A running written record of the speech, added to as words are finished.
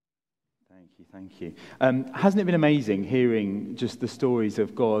Thank you. Hasn't it been amazing hearing just the stories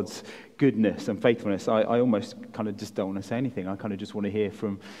of God's goodness and faithfulness? I almost kind of just don't want to say anything. I kind of just want to hear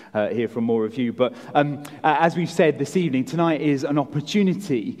from more of you. But as we've said this evening, tonight is an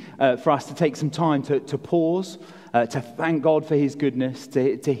opportunity for us to take some time to pause, to thank God for his goodness,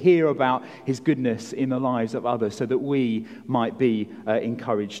 to hear about his goodness in the lives of others so that we might be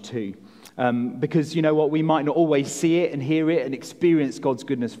encouraged too. Because you know what, we might not always see it and hear it and experience God's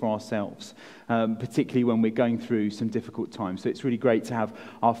goodness for ourselves, particularly when we're going through some difficult times. So it's really great to have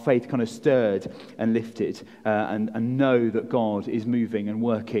our faith kind of stirred and lifted and know that God is moving and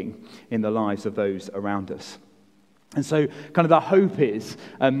working in the lives of those around us. And so kind of the hope is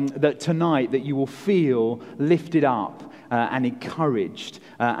that tonight that you will feel lifted up and encouraged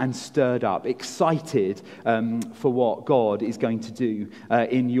and stirred up, excited for what God is going to do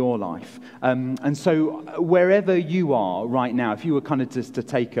in your life. And so wherever you are right now, if you were kind of just to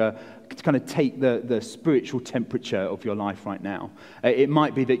take the spiritual temperature of your life right now, it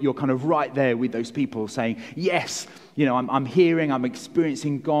might be that you're kind of right there with those people saying, yes, you know, I'm hearing, I'm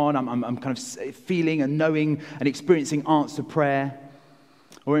experiencing God, I'm kind of feeling and knowing and experiencing answered prayer.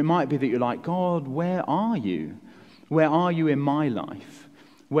 Or it might be that you're like, God, where are you? Where are you in my life?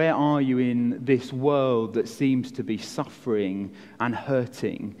 Where are you in this world that seems to be suffering and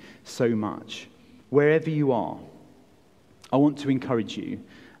hurting so much? Wherever you are, I want to encourage you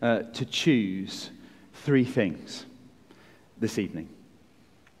to choose 3 things this evening.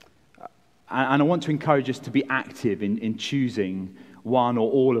 And I want to encourage us to be active in choosing one or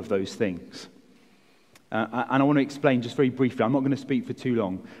all of those things. And I want to explain just very briefly. I'm not going to speak for too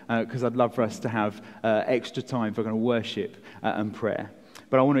long because I'd love for us to have extra time for kind of worship and prayer.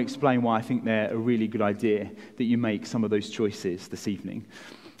 But I want to explain why I think they're a really good idea that you make some of those choices this evening.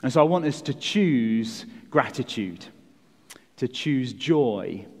 And so I want us to choose gratitude, to choose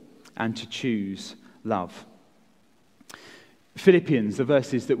joy, and to choose love. Philippians, the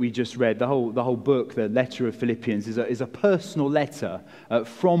verses that we just read, the whole book, the letter of Philippians, is a personal letter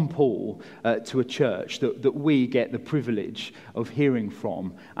from Paul to a church that we get the privilege of hearing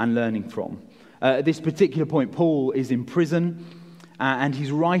from and learning from. At this particular point, Paul is in prison, and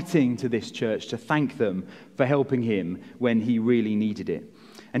he's writing to this church to thank them for helping him when he really needed it.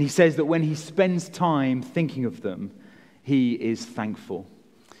 And he says that when he spends time thinking of them, he is thankful.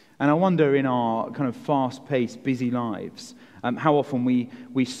 And I wonder in our kind of fast-paced, busy lives, how often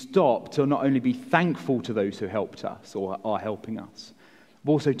we stop to not only be thankful to those who helped us or are helping us,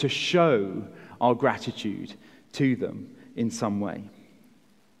 but also to show our gratitude to them in some way.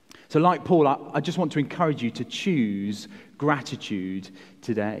 So like Paul, I just want to encourage you to choose gratitude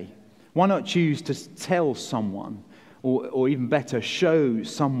today. Why not choose to tell someone, or even better, show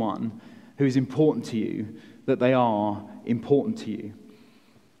someone who is important to you that they are important to you?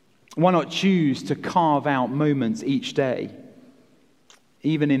 Why not choose to carve out moments each day,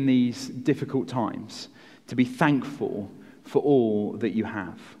 even in these difficult times, to be thankful for all that you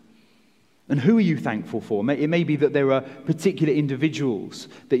have? And who are you thankful for? It may be that there are particular individuals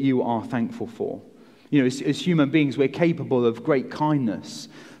that you are thankful for. You know, as human beings, we're capable of great kindness,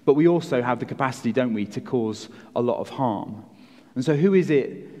 but we also have the capacity, don't we, to cause a lot of harm. And so who is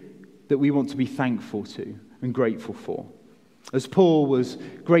it that we want to be thankful to and grateful for? As Paul was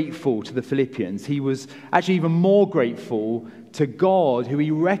grateful to the Philippians, he was actually even more grateful to God, who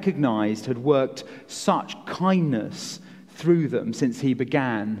he recognized had worked such kindness through them since he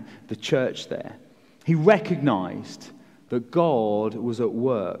began the church there. He recognized that God was at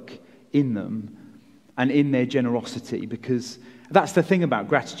work in them and in their generosity, because that's the thing about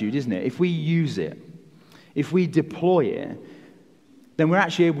gratitude, isn't it? If we use it, if we deploy it, then we're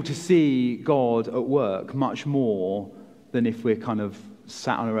actually able to see God at work much more than if we're kind of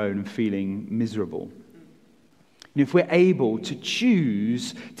sat on our own and feeling miserable. And if we're able to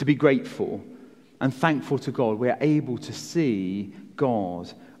choose to be grateful and thankful to God, we're able to see God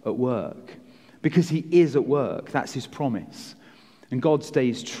at work. Because he is at work. That's his promise. And God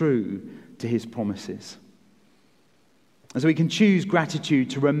stays true to his promises. And so we can choose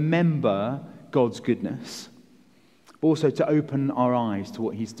gratitude to remember God's goodness, but also to open our eyes to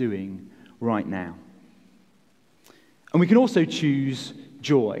what he's doing right now. And we can also choose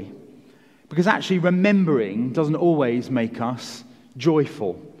joy, because actually remembering doesn't always make us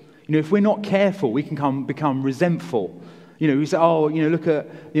joyful. You know, if we're not careful, we can become resentful. You know, we say, oh, you know, look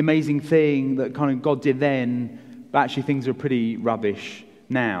at the amazing thing that kind of God did then, but actually things are pretty rubbish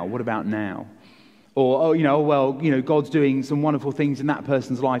now. What about now? Or, oh, you know, well, you know, God's doing some wonderful things in that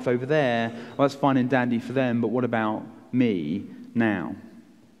person's life over there. Well, that's fine and dandy for them, but what about me now?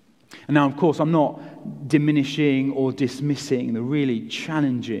 And now, of course, I'm not diminishing or dismissing the really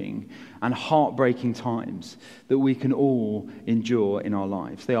challenging and heartbreaking times that we can all endure in our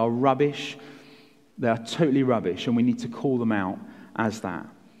lives. They are rubbish. They are totally rubbish, and we need to call them out as that.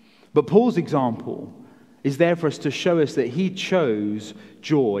 But Paul's example is there for us to show us that he chose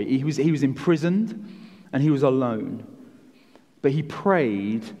joy. He was imprisoned and he was alone. But he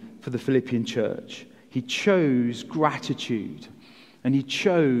prayed for the Philippian church. He chose gratitude, and he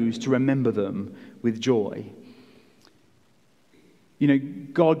chose to remember them with joy. You know,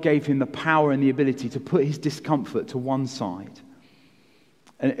 God gave him the power and the ability to put his discomfort to one side.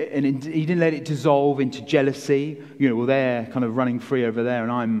 And he didn't let it dissolve into jealousy. You know, well, they're kind of running free over there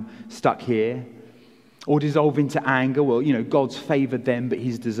and I'm stuck here. Or dissolve into anger. Well, you know, God's favored them, but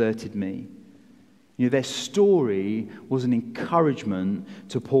he's deserted me. You know, their story was an encouragement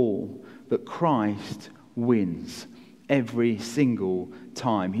to Paul that Christ wins every single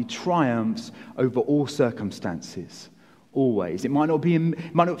time. He triumphs over all circumstances, always. It might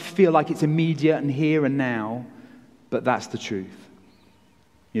not feel like it's immediate and here and now, but that's the truth.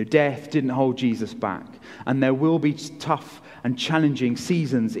 You know, death didn't hold Jesus back, and there will be tough and challenging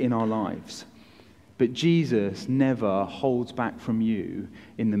seasons in our lives. But Jesus never holds back from you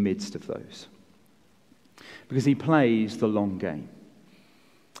in the midst of those, because he plays the long game.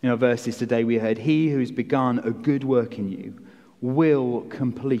 In our verses today we heard, he who's begun a good work in you will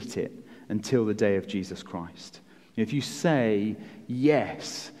complete it until the day of Jesus Christ. If you say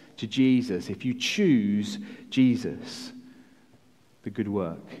yes to Jesus, if you choose Jesus, the good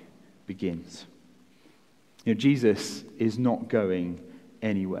work begins. You know, Jesus is not going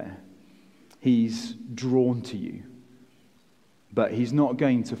anywhere. He's drawn to you, but he's not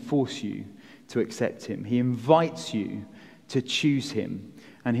going to force you to accept him. He invites you to choose him,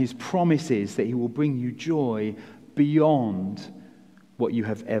 and his promise is that he will bring you joy beyond what you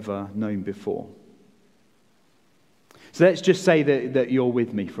have ever known before. So let's just say that you're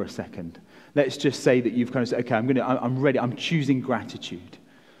with me for a second. Let's just say that you've kind of said, okay, I'm ready, I'm choosing gratitude.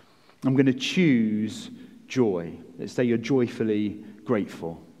 I'm going to choose joy. Let's say you're joyfully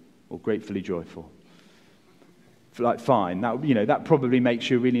grateful or gratefully joyful. Like, fine, that probably makes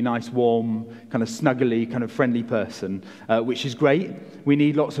you a really nice, warm, kind of snuggly, kind of friendly person, which is great. We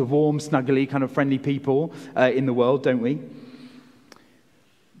need lots of warm, snuggly, kind of friendly people in the world, don't we?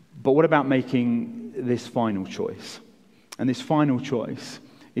 But what about making this final choice? And this final choice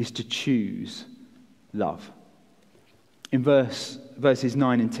is to choose love. In verses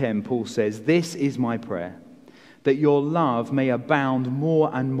 9 and 10, Paul says, "This is my prayer, that your love may abound more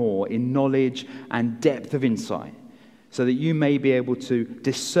and more in knowledge and depth of insight, so that you may be able to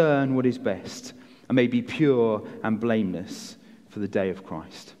discern what is best and may be pure and blameless for the day of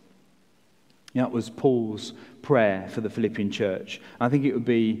Christ." That was Paul's prayer for the Philippian church. I think it would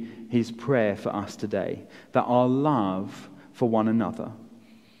be his prayer for us today, that our love for one another,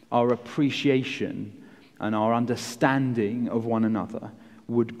 our appreciation and our understanding of one another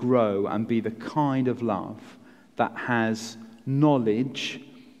would grow and be the kind of love that has knowledge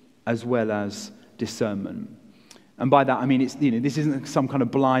as well as discernment. And by that I mean, this isn't some kind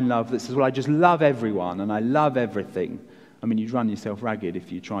of blind love that says, well, I just love everyone and I love everything. I mean, you'd run yourself ragged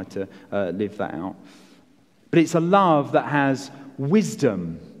if you tried to live that out. But it's a love that has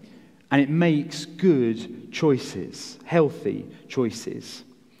wisdom, and it makes good choices, healthy choices.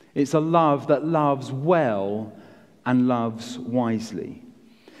 It's a love that loves well and loves wisely.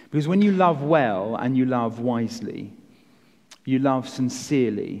 Because when you love well and you love wisely, you love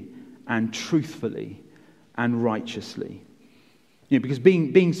sincerely and truthfully and righteously. You know, because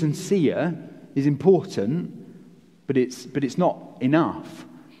being sincere is important, but it's not enough.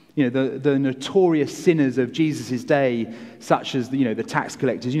 You know, the notorious sinners of Jesus' day, such as the tax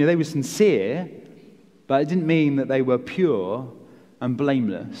collectors, they were sincere, but it didn't mean that they were pure and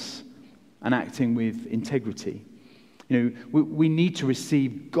blameless and acting with integrity. We need to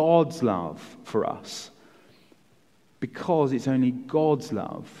receive God's love for us, because it's only God's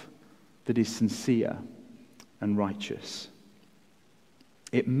love that is sincere and righteous.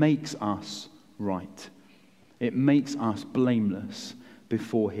 It makes us right. It makes us blameless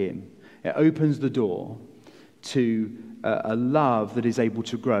before him. It opens the door to a love that is able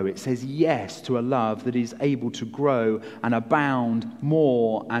to grow. It says yes to a love that is able to grow and abound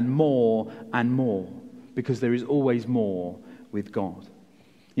more and more and more, because there is always more with God.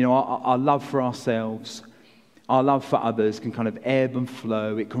 Our love for ourselves, our love for others can kind of ebb and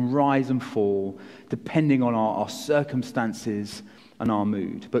flow. It can rise and fall depending on our circumstances and our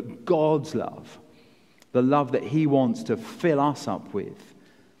mood. But God's love, the love that he wants to fill us up with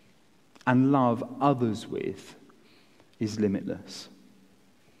and love others with, is limitless.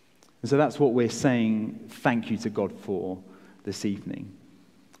 And so that's what we're saying thank you to God for this evening.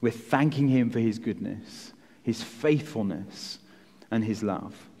 We're thanking him for his goodness, his faithfulness, and his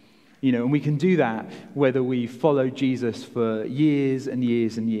love. You know, and we can do that whether we follow Jesus for years and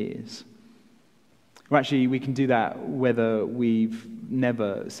years and years. Or actually, we can do that whether we've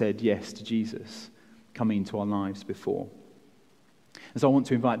never said yes to Jesus coming into our lives before. And so I want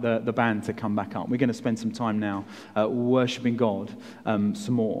to invite the band to come back up. We're going to spend some time now worshiping God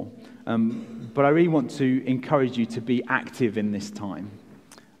some more. But I really want to encourage you to be active in this time.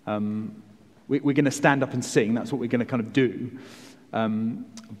 We're going to stand up and sing. That's what we're going to kind of do.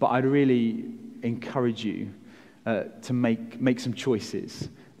 But I'd really encourage you to make some choices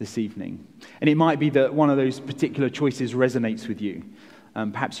this evening. And it might be that one of those particular choices resonates with you.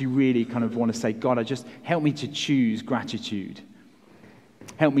 Perhaps you really kind of want to say, God, just help me to choose gratitude.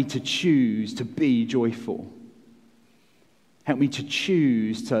 Help me to choose to be joyful. Help me to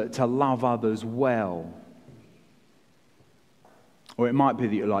choose to love others well. Or it might be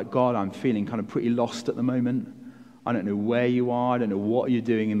that you're like, God, I'm feeling kind of pretty lost at the moment. I don't know where you are. I don't know what you're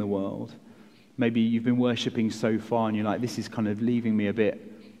doing in the world. Maybe you've been worshiping so far and you're like, this is kind of leaving me a bit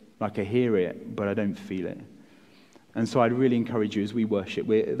like I hear it, but I don't feel it. And so I'd really encourage you as we worship,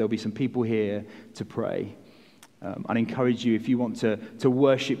 there'll be some people here to pray. I'd encourage you, if you want to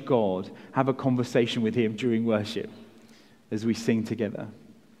worship God, have a conversation with him during worship as we sing together.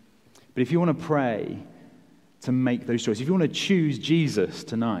 But if you want to pray to make those choices, if you want to choose Jesus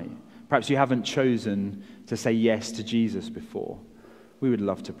tonight, perhaps you haven't chosen to say yes to Jesus before, we would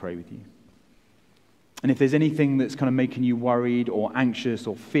love to pray with you. And if there's anything that's kind of making you worried or anxious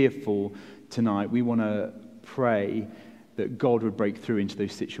or fearful tonight, we want to pray that God would break through into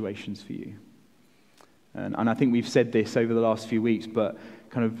those situations for you. And I think we've said this over the last few weeks, but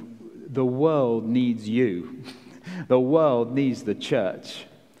kind of the world needs you. The world needs the church.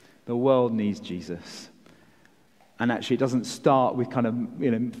 The world needs Jesus. And actually, it doesn't start with kind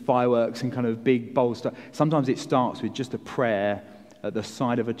of fireworks and kind of big bold stuff. Sometimes it starts with just a prayer at the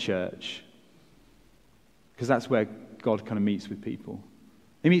side of a church, because that's where God kind of meets with people.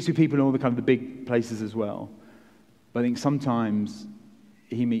 He meets with people in all the kind of the big places as well. But I think sometimes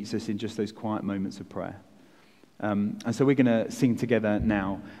he meets us in just those quiet moments of prayer. And so we're going to sing together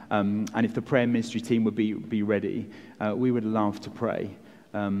now. And if the prayer ministry team would be ready, we would love to pray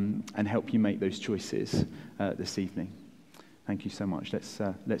and help you make those choices this evening. Thank you so much.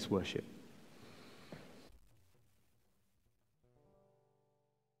 Let's worship.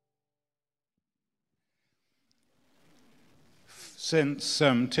 Since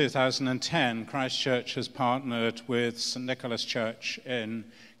 2010, Christ Church has partnered with St. Nicholas Church in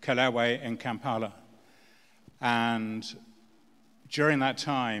Kelewe in Kampala. And during that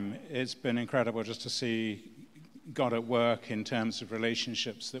time, it's been incredible just to see God at work in terms of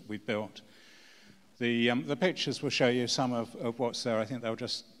relationships that we've built. The pictures will show you some of what's there. I think they'll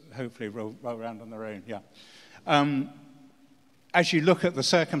just hopefully roll around on their own. Yeah. As you look at the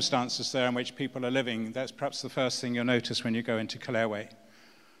circumstances there in which people are living, that's perhaps the first thing you'll notice when you go into Kelewe.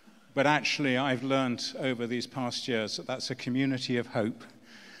 But actually, I've learned over these past years that that's a community of hope,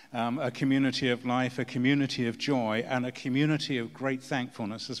 a community of life, a community of joy, and a community of great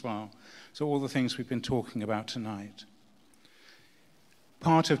thankfulness as well. So all the things we've been talking about tonight.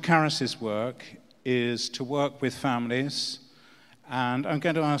 Part of Caris's work is to work with families, and I'm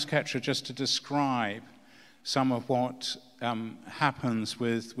going to ask Ketra just to describe some of what happens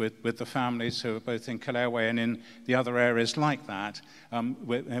with the families who are both in Kelewe and in the other areas like that, and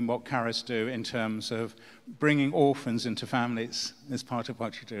what Caris do in terms of bringing orphans into families is part of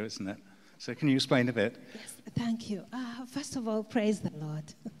what you do, isn't it? So can you explain a bit? Yes, thank you. First of all, praise the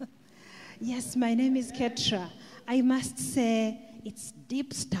Lord. Yes, my name is Ketra. I must say it's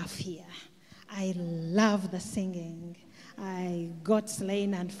deep stuff here. I love the singing. I got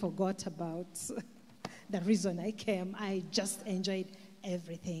slain and forgot about the reason I came. I just enjoyed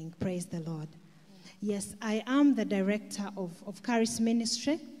everything. Praise the Lord. Yes, I am the director of Caris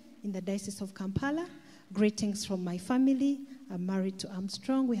Ministry in the Diocese of Kampala. Greetings from my family. I'm married to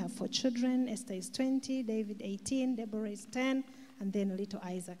Armstrong. We have 4 children. Esther is 20, David 18, Deborah is 10, and then little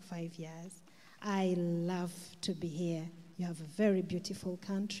Isaac 5 years. I love to be here. You have a very beautiful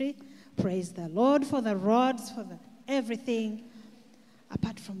country. Praise the Lord for the roads, for everything,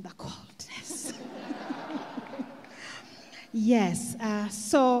 apart from the coldness. Yes,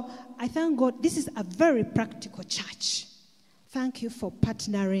 so I thank God. This is a very practical church. Thank you for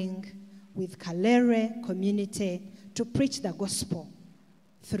partnering with Kalere community to preach the gospel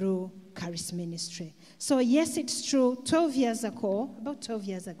through Caris Ministry. So yes, it's true, about 12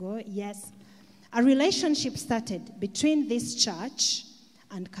 years ago, yes, a relationship started between this church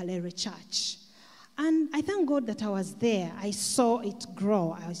and Kalere Church. And I thank God that I was there. I saw it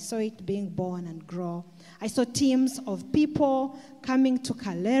grow. I saw it being born and grow. I saw teams of people coming to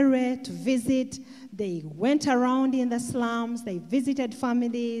Kalere to visit. They went around in the slums. They visited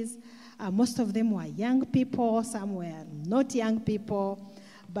families. Most of them were young people. Some were not young people.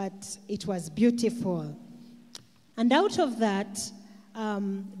 But it was beautiful. And out of that,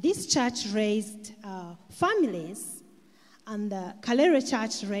 this church raised families. And the Kalere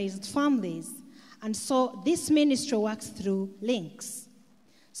Church raised families. And so this ministry works through links.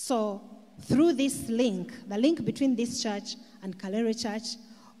 So through this link, the link between this church and Kalere Church,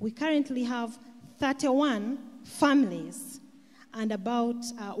 we currently have 31 families and about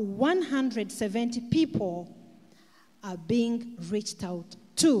 170 people are being reached out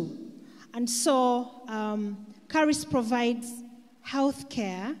to. And so Charis provides health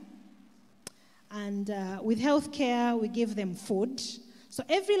care, and with health care, we give them food. So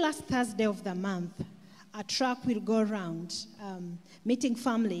every last Thursday of the month, a truck will go around meeting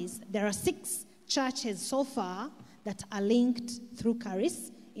families. There are 6 churches so far that are linked through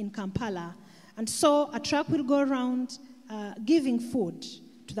Charis in Kampala. And so a truck will go around giving food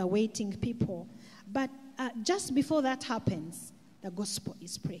to the waiting people. But just before that happens, the gospel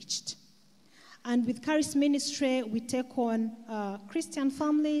is preached. And with Charis Ministry, we take on Christian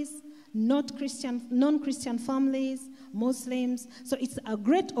families, non-Christian families, Muslims. So it's a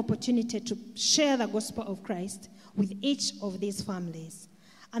great opportunity to share the gospel of Christ with each of these families.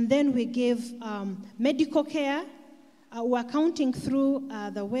 And then we give medical care. We're counting through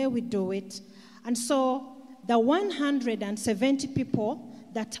the way we do it. And so the 170 people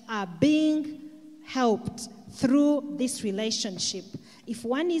that are being helped through this relationship, if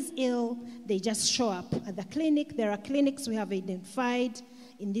one is ill, they just show up at the clinic. There are clinics we have identified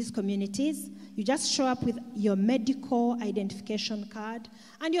in these communities. You just show up with your medical identification card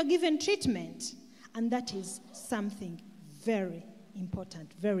and you're given treatment. And that is something very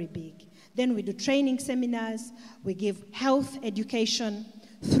important, very big. Then we do training seminars. We give health education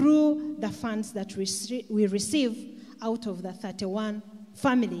through the funds that we receive out of the 31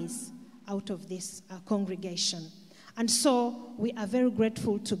 families out of this congregation. And so we are very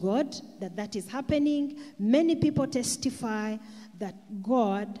grateful to God that that is happening. Many people testify that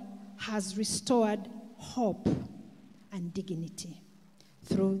God has restored hope and dignity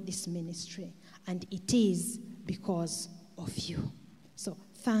through this ministry. And it is because of you. So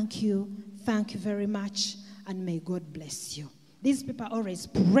thank you very much, and may God bless you. These people are always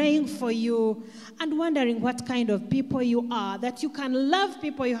praying for you and wondering what kind of people you are, that you can love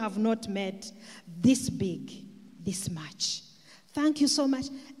people you have not met this big, this much. Thank you so much.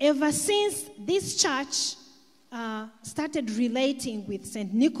 Ever since this church started relating with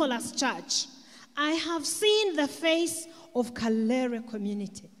St. Nicholas Church, I have seen the face of Kalere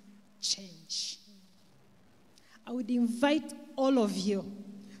community change. I would invite all of you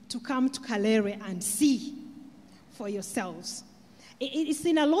to come to Kalere and see for yourselves. It's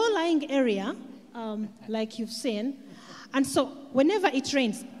in a low-lying area, like you've seen. And so whenever it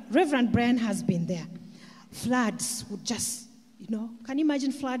rains, Reverend Brian has been there. Floods would just, can you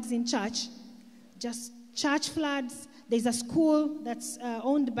imagine floods in church? Just church floods. There's a school that's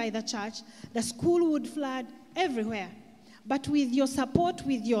owned by the church. The school would flood everywhere. But with your support,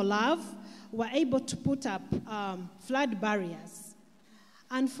 with your love, we're able to put up flood barriers.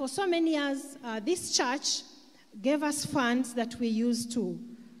 And for so many years, this church gave us funds that we use to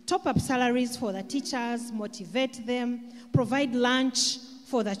top up salaries for the teachers, motivate them, provide lunch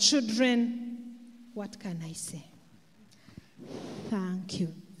for the children. What can I say? Thank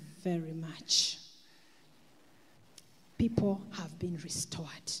you very much. People have been restored.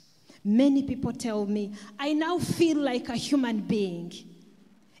 Many people tell me, I now feel like a human being.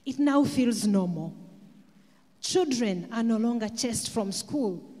 It now feels normal. Children are no longer chased from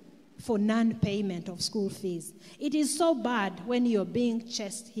school for non-payment of school fees. It is so bad when you're being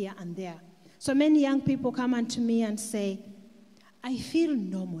chased here and there. So many young people come unto me and say, I feel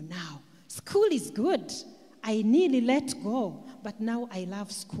normal now. School is good. I nearly let go, but now I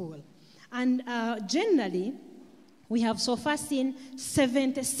love school. And generally, we have so far seen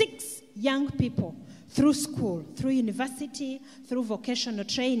 76 young people through school, through university, through vocational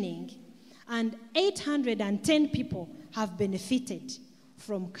training. And 810 people have benefited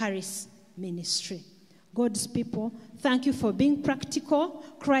from Charis Ministry. God's people, thank you for being practical.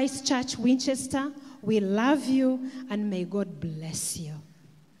 Christ Church Winchester, we love you, and may God bless you.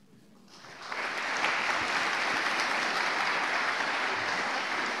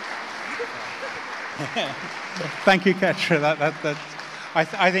 Thank you, Ketra.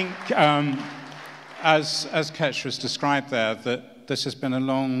 I think, as Ketra has described there, that but this has been a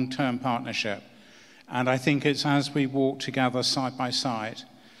long-term partnership. And I think it's as we walk together side by side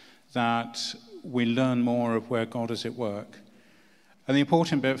that we learn more of where God is at work. And the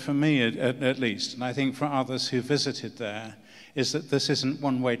important bit for me, at least, and I think for others who visited there, is that this isn't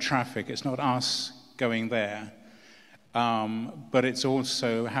one-way traffic. It's not us going there, but it's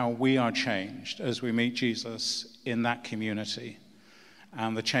also how we are changed as we meet Jesus in that community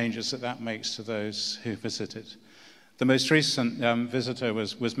and the changes that that makes to those who visited. The most recent visitor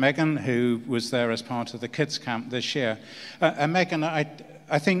was Megan, who was there as part of the kids' camp this year. And Megan,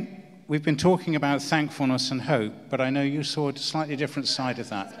 I think we've been talking about thankfulness and hope, but I know you saw a slightly different side of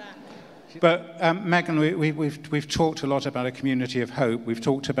that. But Megan, we've talked a lot about a community of hope. We've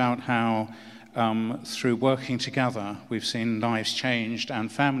talked about how through working together, we've seen lives changed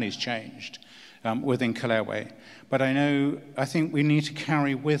and families changed within Kelewe. But I think we need to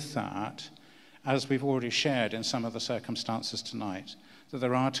carry with that, as we've already shared in some of the circumstances tonight, that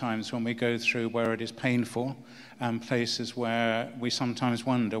there are times when we go through where it is painful and places where we sometimes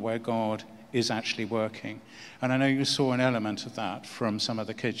wonder where God is actually working. And I know you saw an element of that from some of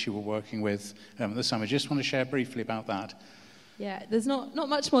the kids you were working with this summer. Just want to share briefly about that. Yeah, there's not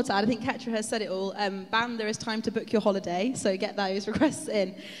much more to add. I think Ketra has said it all. Bam, there is time to book your holiday, so get those requests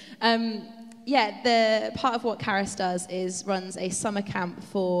in. The part of what Caris does is runs a summer camp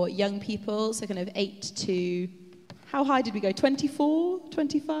for young people, so kind of 8 to, how high did we go, 24,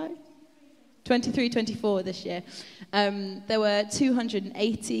 25? 23, 24 this year. There were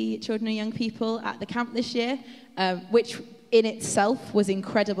 280 children and young people at the camp this year, which in itself was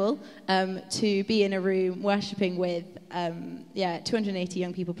incredible, to be in a room worshipping with 280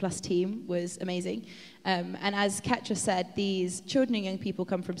 young people plus team was amazing. And as Ketra said, these children and young people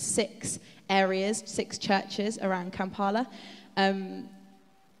come from 6 areas, 6 churches around Kampala.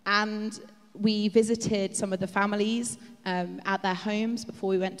 And we visited some of the families at their homes before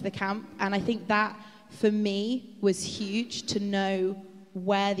we went to the camp. And I think that, for me, was huge to know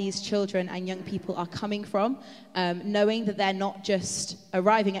where these children and young people are coming from, knowing that they're not just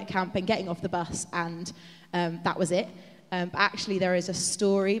arriving at camp and getting off the bus and that was it. But actually there is a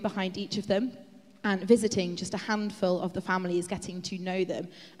story behind each of them. And visiting just a handful of the families, getting to know them,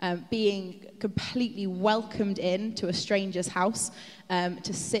 being completely welcomed in to a stranger's house,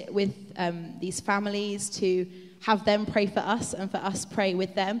 to sit with these families, to have them pray for us and for us pray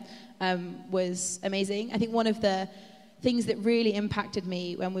with them, was amazing. I think one of the things that really impacted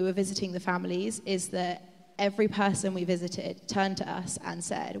me when we were visiting the families is that every person we visited turned to us and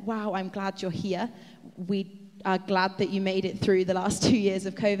said, "Wow, I'm glad you're here. We are glad that you made it through the last 2 years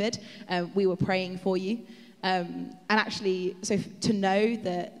of COVID. We were praying for you." And actually, so to know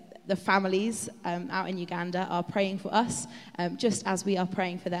that the families out in Uganda are praying for us, just as we are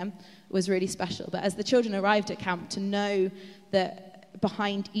praying for them, was really special. But as the children arrived at camp, to know that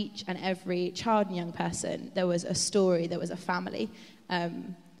behind each and every child and young person, there was a story, there was a family.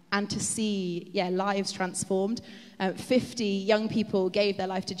 And to see, lives transformed. 50 young people gave their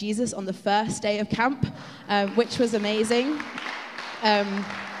life to Jesus on the first day of camp, which was amazing. And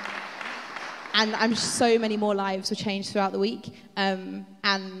so many more lives were changed throughout the week. And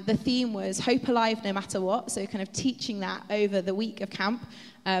the theme was hope alive no matter what. So kind of teaching that over the week of camp,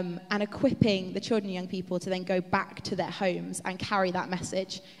 and equipping the children and young people to then go back to their homes and carry that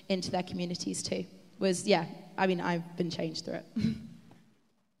message into their communities too. I've been changed through it.